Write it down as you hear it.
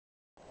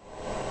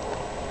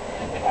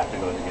to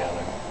go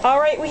together. All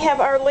right, we have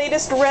our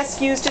latest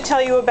rescues to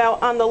tell you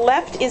about. On the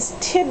left is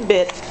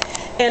Tidbit,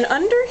 and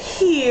under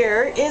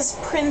here is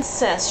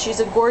Princess. She's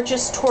a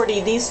gorgeous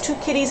tortie. These two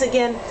kitties,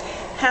 again,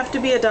 have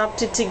to be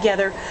adopted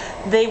together.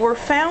 They were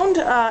found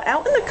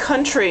out in the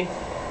country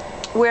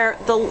where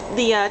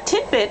the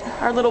Tidbit,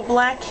 our little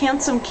black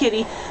handsome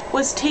kitty,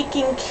 was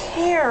taking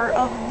care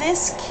of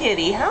this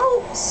kitty.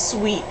 How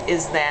sweet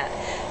is that?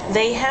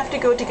 They have to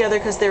go together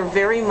because they're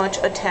very much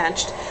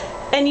attached.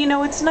 And you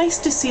know, it's nice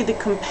to see the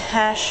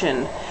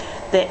compassion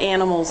that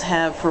animals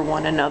have for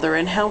one another,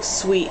 and how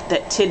sweet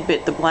that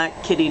Tidbit, the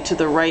black kitty to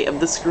the right of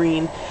the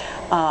screen,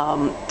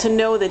 to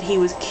know that he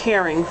was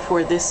caring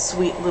for this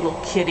sweet little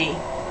kitty.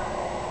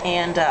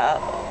 And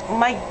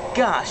my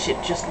gosh, it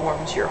just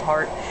warms your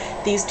heart.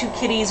 These two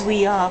kitties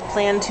we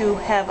plan to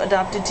have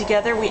adopted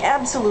together. We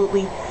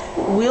absolutely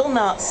will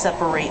not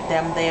separate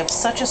them. They have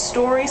such a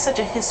story, such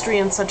a history,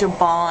 and such a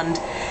bond.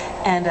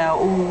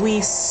 And we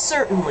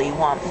certainly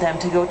want them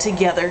to go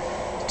together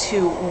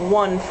to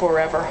one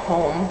forever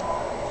home.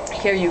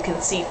 Here you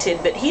can see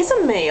Tidbit. He's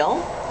a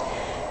male,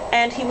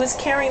 and he was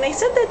carrying, they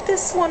said that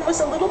this one was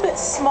a little bit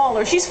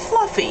smaller. She's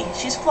fluffy,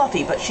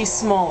 but she's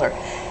smaller.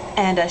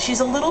 And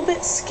she's a little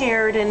bit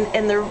scared,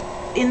 and they're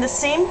in the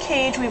same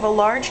cage. We have a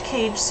large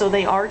cage, so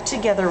they are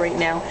together right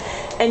now.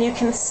 And you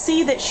can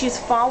see that she's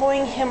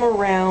following him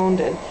around,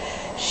 and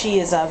she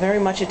is very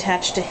much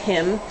attached to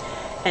him,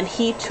 and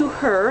he to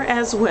her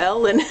as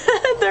well. And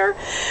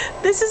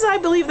this is, I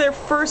believe, their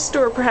first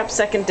or perhaps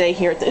second day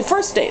here, the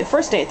first day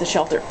at the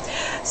shelter.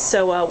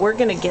 So we're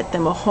gonna get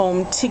them a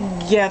home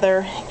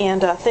together.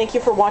 And thank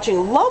you for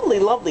watching. Lovely,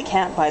 lovely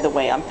cat, by the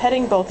way. I'm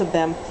petting both of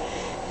them.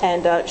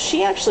 And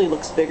she actually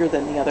looks bigger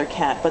than the other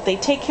cat, but they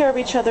take care of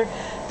each other.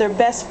 They're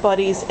best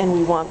buddies, and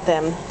we want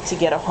them to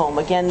get a home.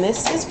 Again,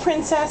 this is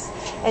Princess,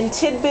 and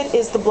Tidbit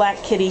is the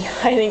black kitty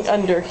hiding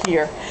under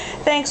here.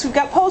 Thanks. We've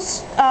got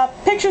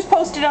pictures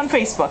posted on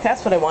Facebook.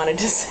 That's what I wanted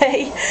to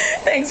say.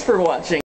 Thanks for watching.